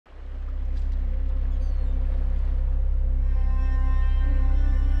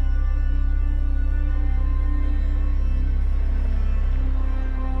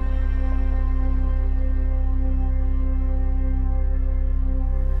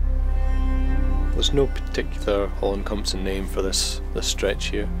There's no particular all-encompassing name for this stretch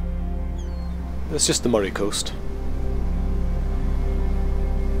here. It's just the Moray coast.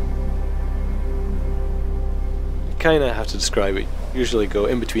 You kind of have to describe it. Usually go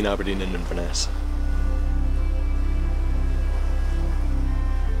in between Aberdeen and Inverness.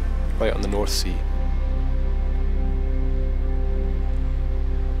 Right on the North Sea.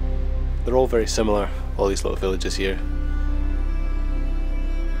 They're all very similar, all these little villages here.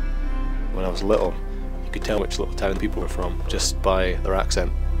 When I was little, you could tell which little town people were from just by their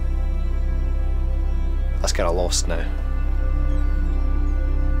accent. That's kind of lost now.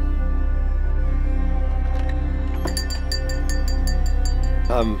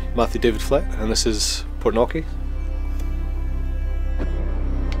 I'm Matty David Flett, and this is Portnocky.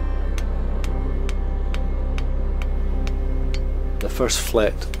 The first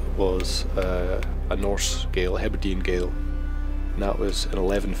Flett was a Norse gale, a Hebridean gale, and that was in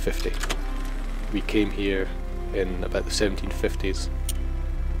 1150. We came here in about the 1750s.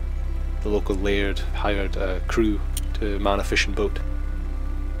 The local laird hired a crew to man a fishing boat.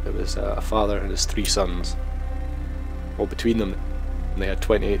 It was a father and his 3 sons. Well, between them, they had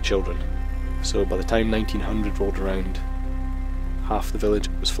 28 children. So by the time 1900 rolled around, half the village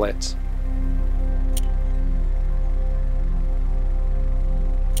was Fletts.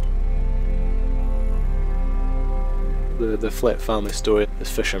 The Flett family story is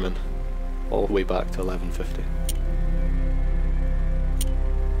fishermen, all the way back to 1150.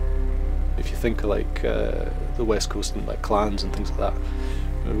 If you think of like the West Coast and like clans and things like that,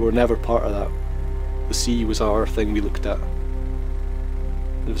 we were never part of that. The sea was our thing we looked at.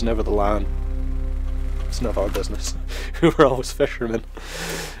 It was never the land. It's not our business. We were always fishermen.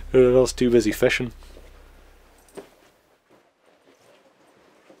 We were always too busy fishing.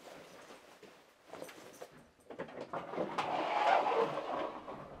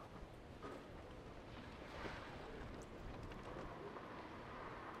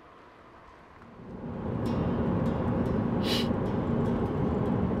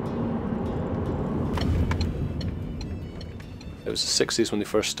 It was the 60s when they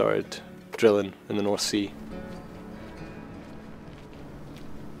first started drilling in the North Sea.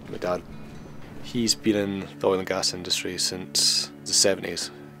 My dad, he's been in the oil and gas industry since the 70s.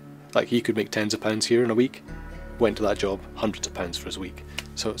 Like, he could make tens of pounds here in a week, went to that job, hundreds of pounds for his week.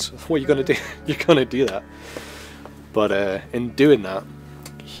 So it's, what are you going to do? You're going to do that. But in doing that,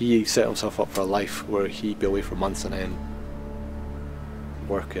 he set himself up for a life where he'd be away for months on end,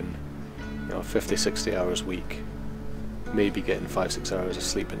 working, 50, 60 hours a week. Maybe getting 5-6 hours of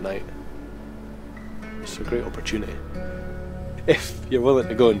sleep at night. It's a great opportunity if you're willing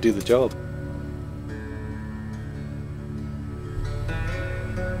to go and do the job.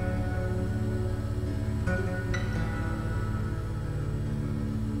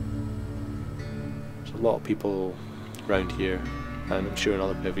 There's a lot of people around here, and I'm sure in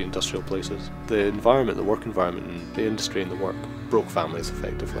other heavy industrial places. The environment, the work environment, and the industry and the work broke families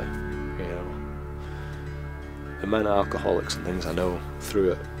effectively. The amount of alcoholics and things I know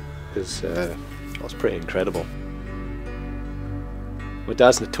through it is it's pretty incredible. My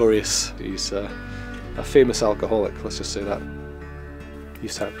dad's notorious. He's a famous alcoholic, let's just say that.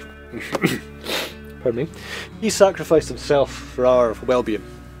 Pardon me. He sacrificed himself for our well-being.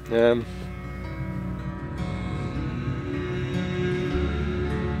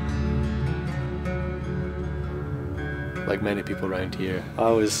 Like many people around here,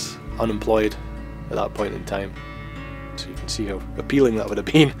 I was unemployed at that point in time. So you can see how appealing that would have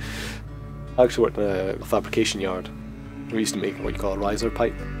been. I actually worked in a fabrication yard. We used to make what you call a riser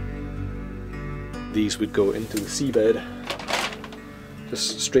pipe. These would go into the seabed,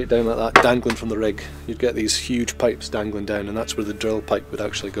 just straight down like that, dangling from the rig. You'd get these huge pipes dangling down, and that's where the drill pipe would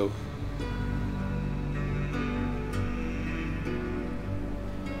actually go.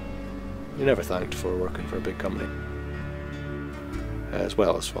 You're never thanked for working for a big company. As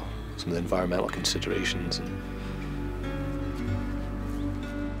well as some of the environmental considerations.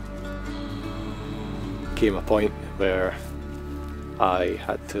 Came a point where I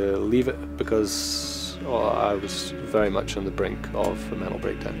had to leave it because I was very much on the brink of a mental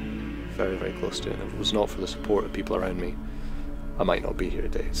breakdown. Very, very close to it. If it was not for the support of people around me, I might not be here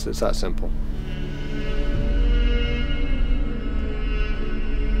today. It's that simple.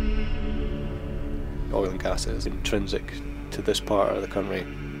 Oil and gas is intrinsic to this part of the country.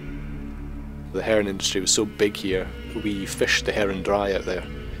 The herring industry was so big here, we fished the herring dry out there.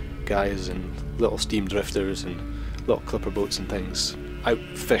 Guys in little steam drifters and little clipper boats and things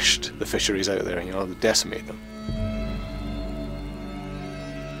outfished the fisheries out there, they decimate them.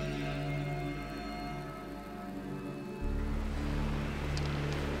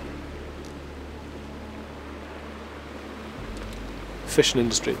 fishing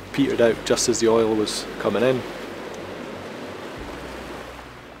industry petered out just as the oil was coming in.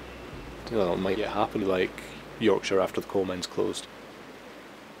 You know, it might get happen like Yorkshire after the coal mines closed.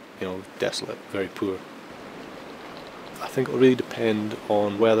 You know, desolate, very poor. I think it'll really depend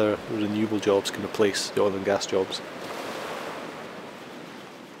on whether renewable jobs can replace the oil and gas jobs.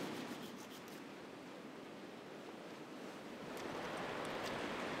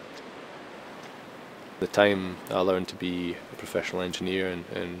 The time I learned to be a professional engineer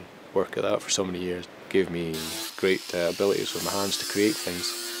and work at that for so many years gave me great abilities with my hands to create things.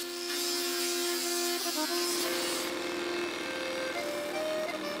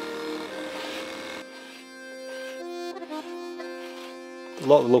 A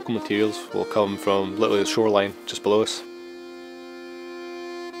lot of the local materials will come from literally the shoreline just below us.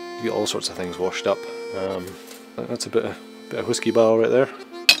 You get all sorts of things washed up. That's a bit of whiskey barrel right there.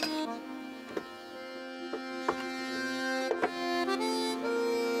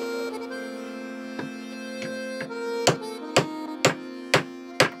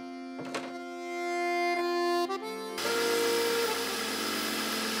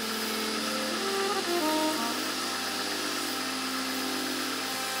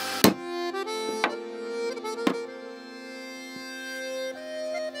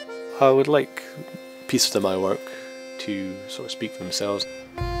 I would like pieces of my work to sort of speak for themselves.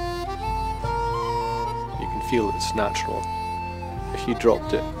 You can feel it's natural. If you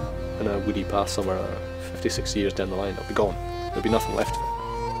dropped it in a woody path somewhere 50, 60 years down the line, it'll be gone. There'll be nothing left of it.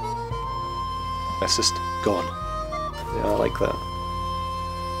 It's just gone. Yeah, I like that.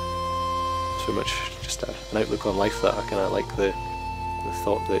 It's very much just an outlook on life that I kind of like the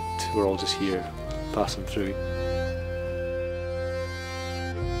thought that we're all just here passing through.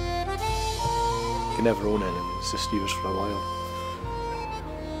 You can never own anything, it's just yours for a while.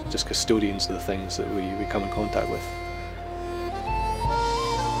 Just custodians of the things that we come in contact with.